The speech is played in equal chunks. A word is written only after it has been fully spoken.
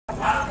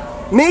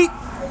Meet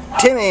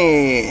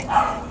Timmy.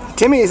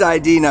 Timmy's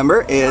ID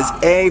number is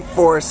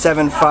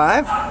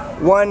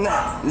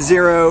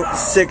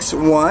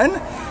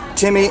A4751061.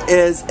 Timmy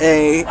is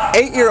a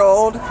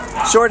 8-year-old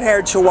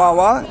short-haired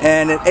Chihuahua,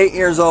 and at 8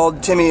 years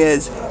old, Timmy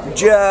is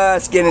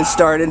just getting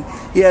started.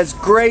 He has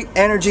great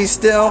energy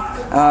still.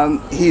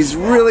 He's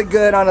really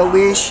good on a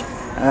leash.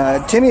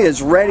 Timmy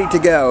is ready to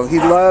go. He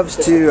loves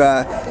to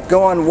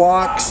go on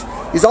walks.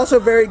 He's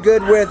also very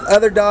good with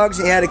other dogs.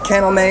 He had a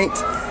kennel mate.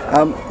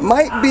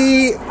 Might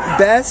be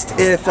best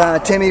if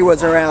Timmy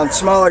was around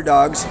smaller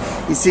dogs.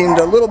 He seemed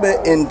a little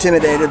bit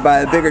intimidated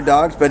by the bigger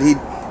dogs, but he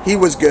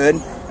was good.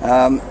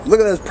 Look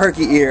at those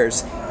perky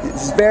ears.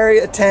 He's very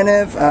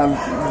attentive,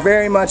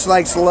 very much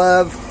likes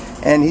love,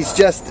 and he's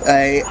just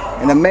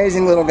an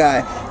amazing little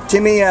guy.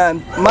 Timmy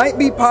might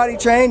be potty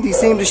trained. He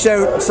seemed to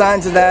show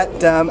signs of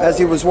that as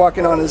he was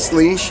walking on his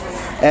leash,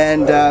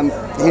 and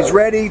he's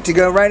ready to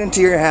go right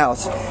into your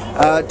house.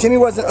 Timmy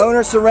was an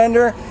owner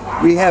surrender.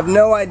 We have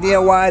no idea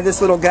why.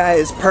 This little guy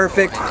is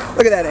perfect.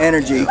 Look at that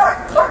energy.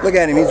 Look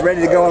at him. He's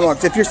ready to go on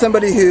walks. If you're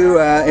somebody who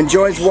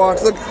enjoys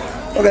walks, look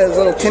at his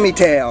little Timmy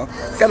tail.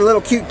 Got a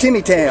little cute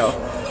Timmy tail.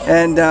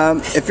 And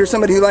if you're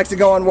somebody who likes to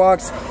go on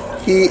walks,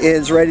 he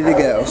is ready to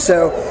go.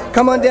 So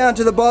come on down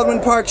to the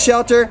Baldwin Park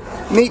shelter,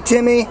 meet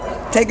Timmy,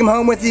 take him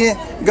home with you,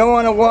 go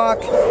on a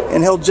walk,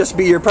 and he'll just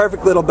be your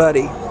perfect little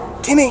buddy.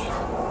 Timmy!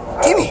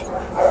 Timmy!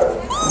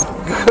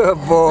 Good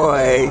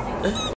boy.